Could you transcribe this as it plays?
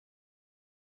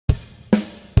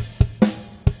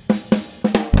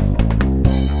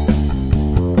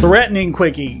threatening,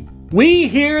 Quickie. We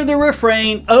hear the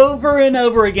refrain over and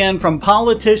over again from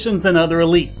politicians and other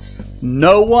elites.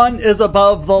 No one is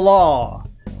above the law.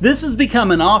 This has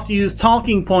become an oft-used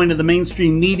talking point of the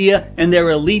mainstream media and their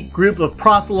elite group of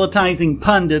proselytizing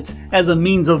pundits as a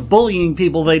means of bullying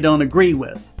people they don't agree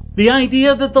with. The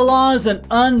idea that the law is an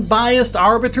unbiased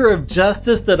arbiter of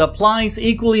justice that applies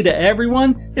equally to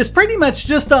everyone is pretty much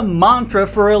just a mantra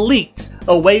for elites,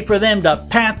 a way for them to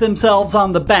pat themselves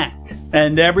on the back.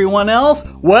 And everyone else?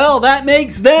 Well, that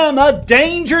makes them a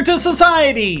danger to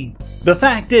society! The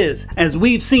fact is, as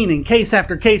we've seen in case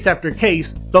after case after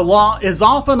case, the law is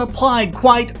often applied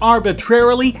quite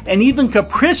arbitrarily and even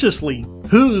capriciously.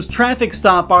 Whose traffic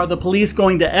stop are the police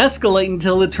going to escalate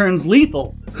until it turns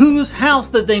lethal? Whose house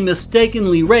that they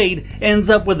mistakenly raid ends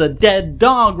up with a dead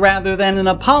dog rather than an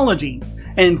apology?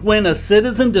 And when a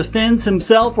citizen defends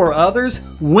himself or others,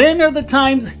 when are the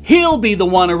times he'll be the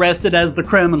one arrested as the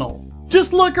criminal?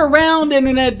 Just look around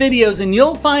internet videos and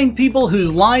you'll find people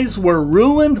whose lives were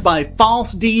ruined by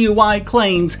false DUI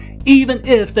claims even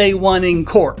if they won in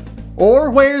court.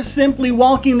 Or where simply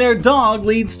walking their dog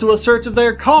leads to a search of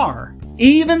their car.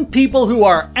 Even people who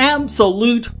are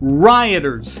absolute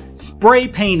rioters, spray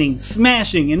painting,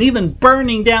 smashing, and even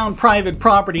burning down private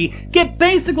property get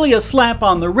basically a slap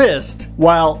on the wrist,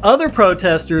 while other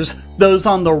protesters, those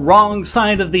on the wrong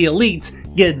side of the elites,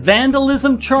 get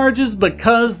vandalism charges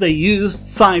because they used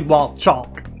sidewalk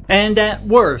chalk. And at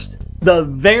worst, the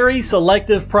very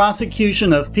selective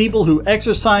prosecution of people who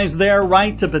exercise their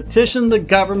right to petition the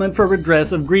government for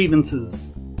redress of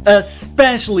grievances.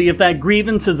 Especially if that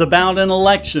grievance is about an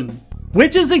election.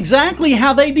 Which is exactly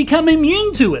how they become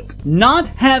immune to it. Not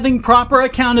having proper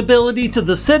accountability to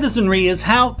the citizenry is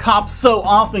how cops so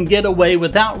often get away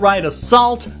with outright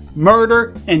assault,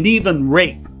 murder, and even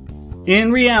rape.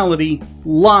 In reality,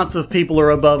 lots of people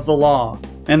are above the law.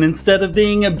 And instead of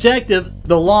being objective,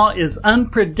 the law is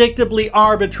unpredictably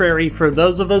arbitrary for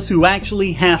those of us who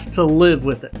actually have to live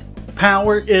with it.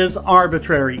 Power is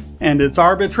arbitrary, and its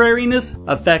arbitrariness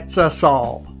affects us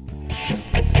all.